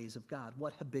the praise of God.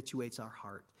 What habituates our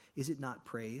heart? Is it not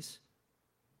praise?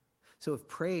 So if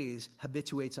praise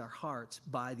habituates our hearts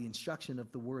by the instruction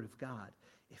of the Word of God,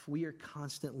 if we are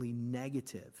constantly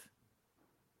negative,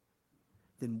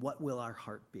 then what will our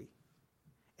heart be?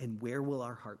 And where will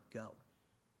our heart go?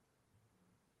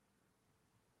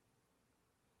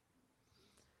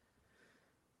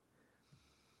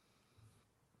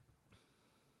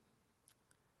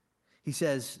 He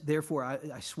says, therefore,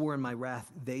 I swore in my wrath,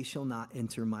 they shall not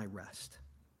enter my rest.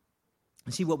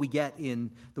 And see, what we get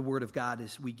in the Word of God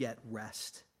is we get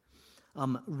rest.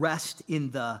 Rest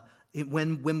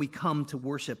when we come to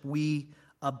worship, we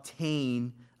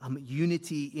obtain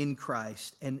unity in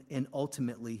Christ and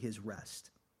ultimately his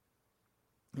rest.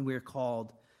 And we are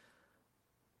called,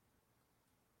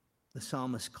 the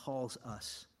psalmist calls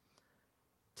us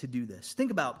to do this.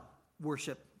 Think about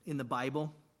worship in the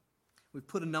Bible. We've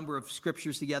put a number of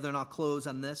scriptures together, and I'll close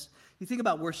on this. You think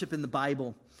about worship in the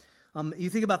Bible. You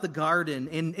think about the garden.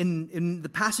 In the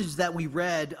passage that we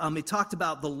read, it talked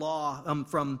about the law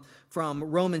from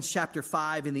Romans chapter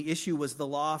 5, and the issue was the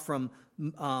law from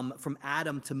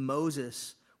Adam to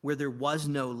Moses, where there was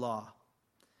no law.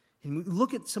 And we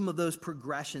look at some of those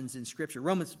progressions in Scripture.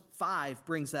 Romans 5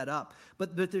 brings that up.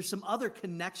 But there's some other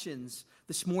connections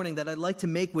this morning that I'd like to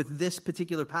make with this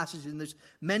particular passage, and there's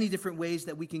many different ways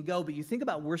that we can go. But you think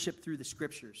about worship through the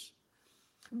Scriptures.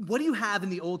 What do you have in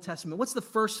the Old Testament? What's the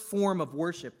first form of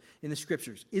worship in the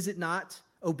Scriptures? Is it not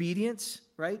obedience,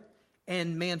 right?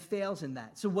 And man fails in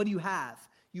that. So what do you have?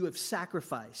 You have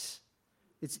sacrifice.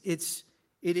 It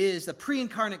is the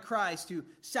pre-incarnate Christ who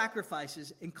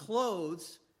sacrifices and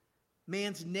clothes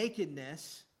man's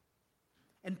nakedness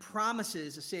and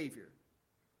promises a Savior.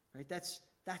 Right? That's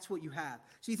what you have.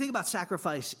 So you think about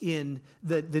sacrifice in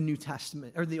the New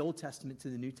Testament, or the Old Testament to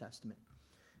the New Testament.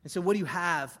 And so what do you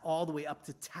have all the way up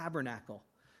to tabernacle?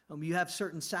 You have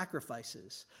certain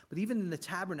sacrifices. But even in the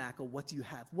tabernacle, what do you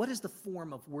have? What is the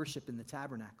form of worship in the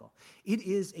tabernacle? It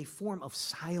is a form of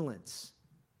silence.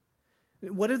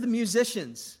 What are the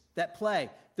musicians that play?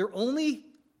 They're only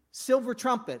silver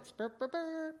trumpets.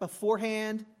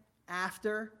 Beforehand,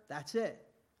 after, that's it.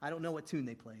 I don't know what tune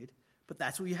they played, but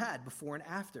that's what you had, before and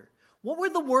after. What were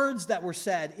the words that were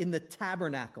said in the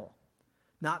tabernacle?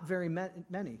 Not very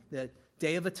many. The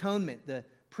Day of Atonement, the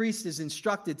priest is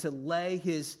instructed to lay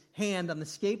his hand on the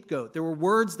scapegoat. There were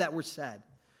words that were said,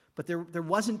 but there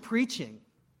wasn't preaching.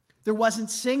 There wasn't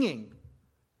singing.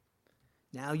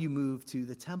 Now you move to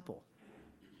the temple.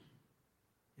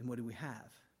 And what do we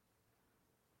have?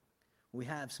 We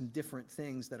have some different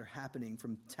things that are happening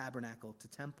from tabernacle to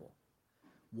temple.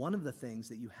 One of the things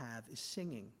that you have is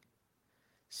singing.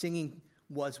 Singing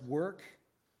was work.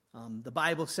 The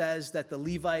Bible says that the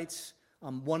Levites,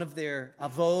 one of their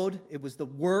avod, it was the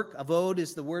work. Avod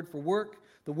is the word for work.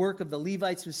 The work of the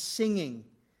Levites was singing.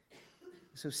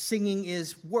 So singing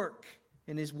is work,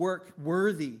 and is work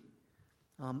worthy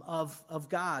of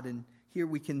God. And here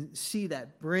we can see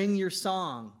that. Bring your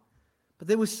song. But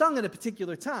they was sung at a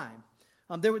particular time.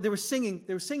 They were singing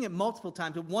it multiple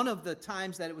times. But one of the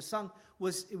times that it was sung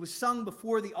was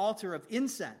before the altar of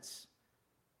incense.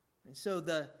 And so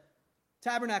the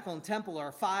tabernacle and temple are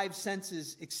a five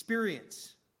senses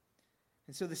experience.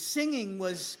 And so the singing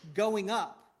was going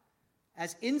up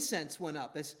as incense went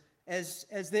up,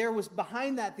 as there was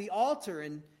behind that the altar,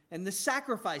 and the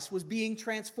sacrifice was being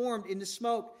transformed into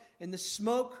smoke, and the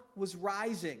smoke was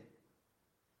rising.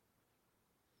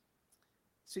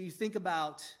 So you think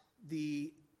about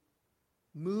the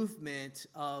movement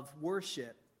of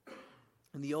worship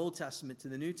in the Old Testament to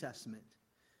the New Testament.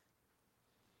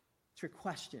 Trick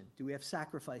question: do we have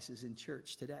sacrifices in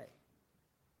church today?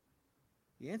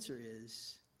 The answer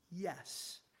is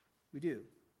yes, we do.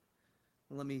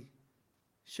 And let me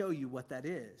show you what that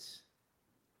is.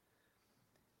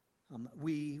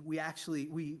 We actually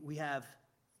have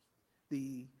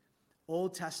the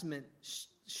Old Testament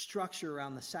structure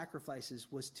around the sacrifices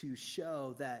was to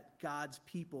show that God's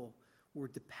people were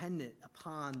dependent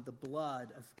upon the blood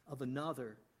of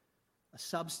another, a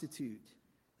substitute,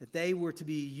 that they were to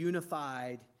be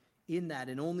unified in that,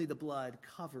 and only the blood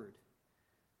covered.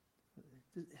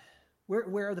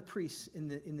 Where are the priests in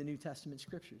the New Testament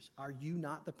scriptures? Are you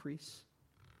not the priests?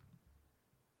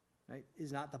 Right?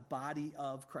 Is not the body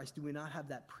of Christ? Do we not have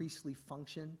that priestly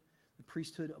function, the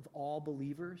priesthood of all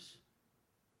believers?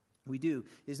 We do.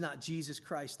 Is not Jesus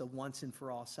Christ the once and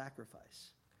for all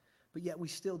sacrifice? But yet we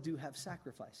still do have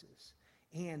sacrifices.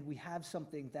 And we have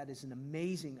something that is an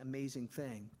amazing, amazing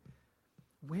thing.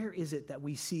 Where is it that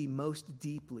we see most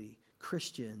deeply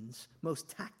Christians,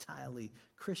 most tactilely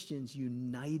Christians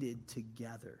united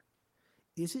together?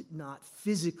 Is it not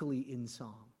physically in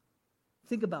song?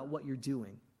 Think about what you're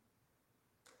doing.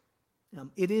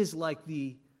 It is like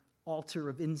the altar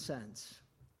of incense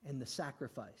and the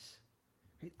sacrifice.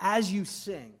 As you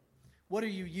sing, what are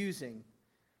you using?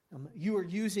 You are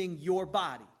using your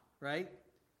body, right?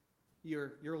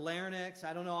 Your larynx,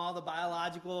 I don't know, all the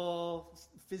biological,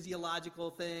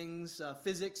 physiological things,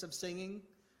 physics of singing.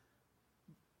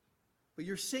 But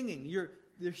you're singing.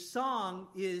 Your song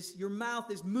is, your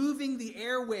mouth is moving the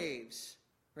airwaves,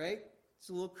 right? It's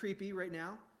a little creepy right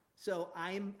now. So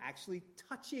I'm actually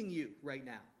touching you right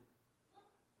now.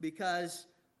 Because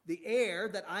the air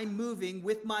that I'm moving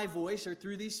with my voice or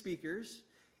through these speakers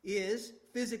is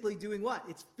physically doing what?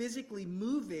 It's physically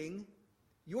moving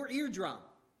your eardrum.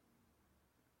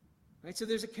 Right? So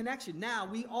there's a connection. Now,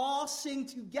 we all sing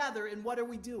together, and what are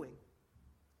we doing?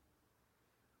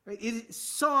 Right?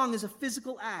 Song is a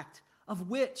physical act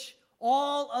of which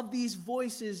all of these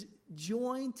voices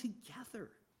join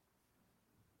together.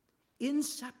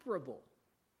 Inseparable.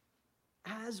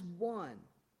 As one.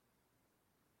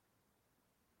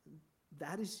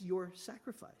 That is your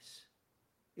sacrifice.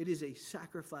 It is a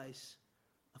sacrifice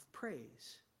of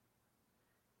praise.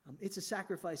 It's a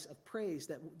sacrifice of praise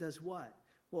that does what?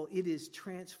 Well, it is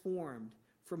transformed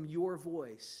from your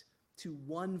voice to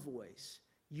one voice,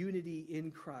 unity in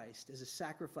Christ, as a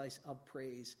sacrifice of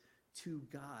praise to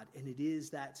God. And it is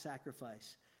that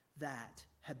sacrifice that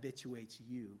habituates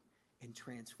you and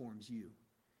transforms you,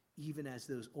 even as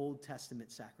those Old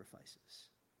Testament sacrifices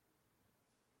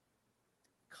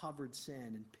covered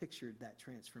sin and pictured that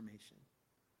transformation.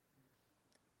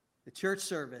 The church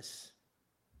service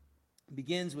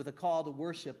begins with a call to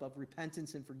worship of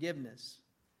repentance and forgiveness,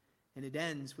 and it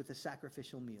ends with a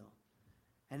sacrificial meal.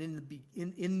 And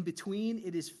in between,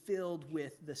 it is filled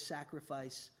with the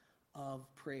sacrifice of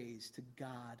praise to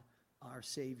God, our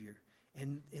Savior.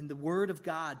 And the Word of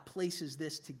God places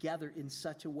this together in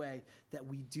such a way that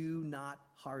we do not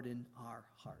harden our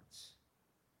hearts.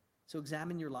 So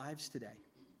examine your lives today.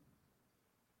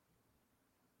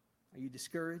 Are you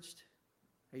discouraged?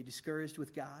 Are you discouraged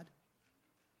with God?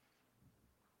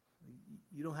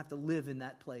 You don't have to live in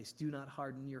that place. Do not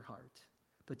harden your heart.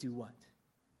 But do what?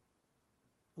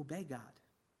 Obey God.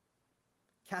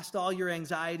 Cast all your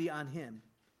anxiety on Him.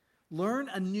 Learn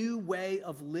a new way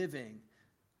of living.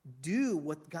 Do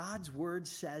what God's Word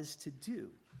says to do,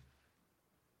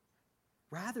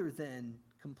 rather than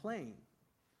complain.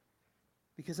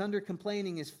 Because under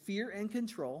complaining is fear and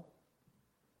control.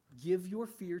 Give your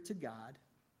fear to God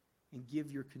and give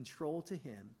your control to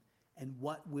Him. And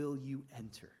what will you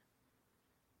enter?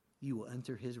 You will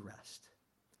enter His rest.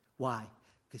 Why?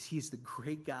 Because He's the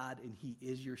great God and He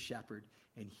is your shepherd,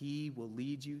 and He will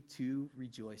lead you to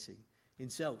rejoicing.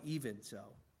 And so, even so,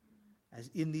 as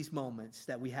in these moments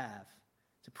that we have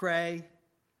to pray,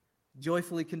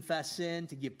 joyfully confess sin,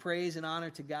 to give praise and honor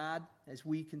to God as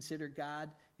we consider God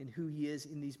and who He is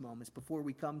in these moments before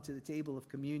we come to the table of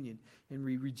communion and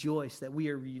we rejoice that we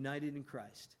are reunited in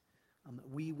Christ,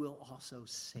 we will also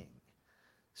sing.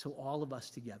 So all of us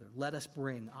together, let us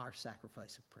bring our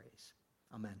sacrifice of praise.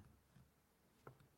 Amen.